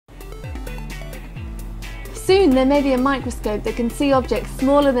Soon there may be a microscope that can see objects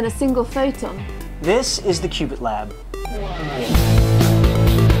smaller than a single photon. This is the QubitLab.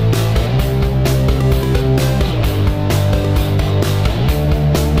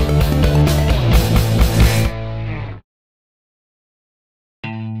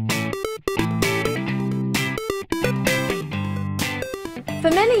 For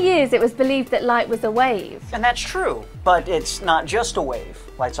many years it was believed that light was a wave. And that's true, but it's not just a wave.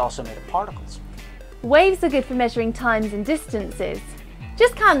 Light's also made of particles. Waves are good for measuring times and distances.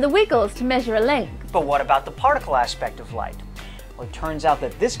 Just count the wiggles to measure a length. But what about the particle aspect of light? Well, it turns out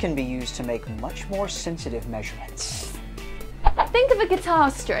that this can be used to make much more sensitive measurements. Think of a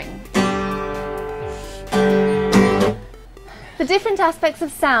guitar string. The different aspects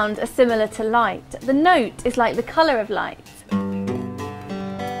of sound are similar to light. The note is like the colour of light.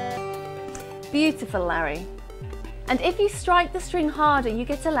 Beautiful, Larry. And if you strike the string harder, you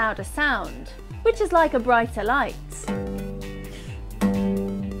get a louder sound, which is like a brighter light.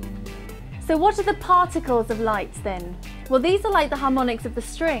 So what are the particles of light then? Well, these are like the harmonics of the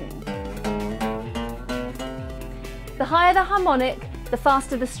string. The higher the harmonic, the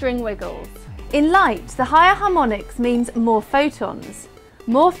faster the string wiggles. In light, the higher harmonics means more photons.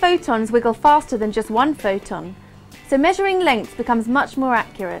 More photons wiggle faster than just one photon, so measuring length becomes much more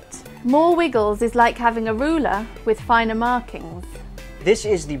accurate. More wiggles is like having a ruler with finer markings. This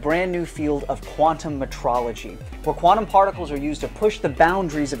is the brand new field of quantum metrology, where quantum particles are used to push the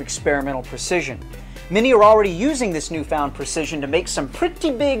boundaries of experimental precision. Many are already using this newfound precision to make some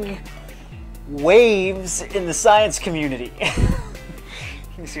pretty big waves in the science community.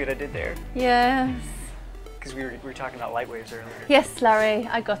 You see what I did there? Yes. Because we were talking about light waves earlier. Yes, Larry,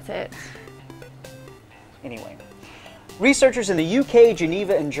 I got it. Anyway. Researchers in the UK,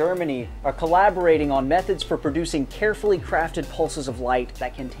 Geneva, and Germany are collaborating on methods for producing carefully crafted pulses of light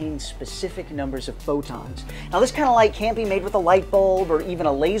that contain specific numbers of photons. Now, this kind of light can't be made with a light bulb or even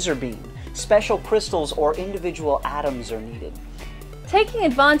a laser beam. Special crystals or individual atoms are needed. Taking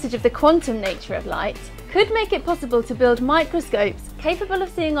advantage of the quantum nature of light could make it possible to build microscopes capable of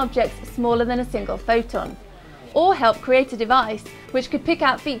seeing objects smaller than a single photon, or help create a device which could pick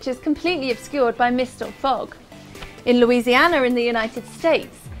out features completely obscured by mist or fog. In Louisiana in the United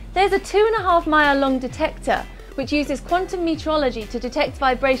States, there's a 2.5-mile long detector which uses quantum metrology to detect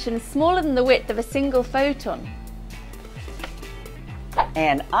vibrations smaller than the width of a single photon.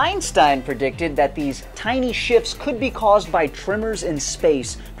 And Einstein predicted that these tiny shifts could be caused by tremors in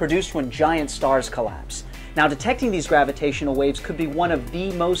space produced when giant stars collapse. Now, detecting these gravitational waves could be one of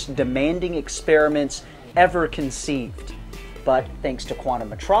the most demanding experiments ever conceived. But thanks to quantum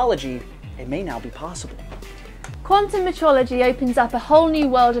metrology, it may now be possible. Quantum metrology opens up a whole new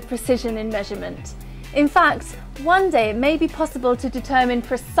world of precision in measurement. In fact, one day it may be possible to determine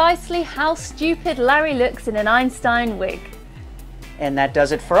precisely how stupid Larry looks in an Einstein wig. And that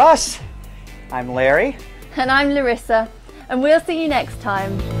does it for us. I'm Larry. And I'm Larissa. And we'll see you next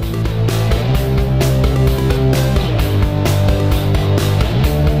time.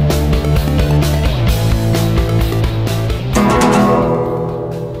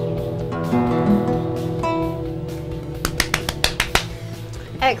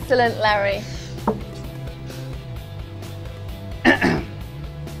 Excellent, Larry.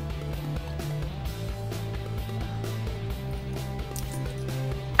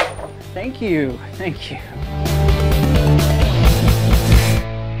 Thank you. Thank you.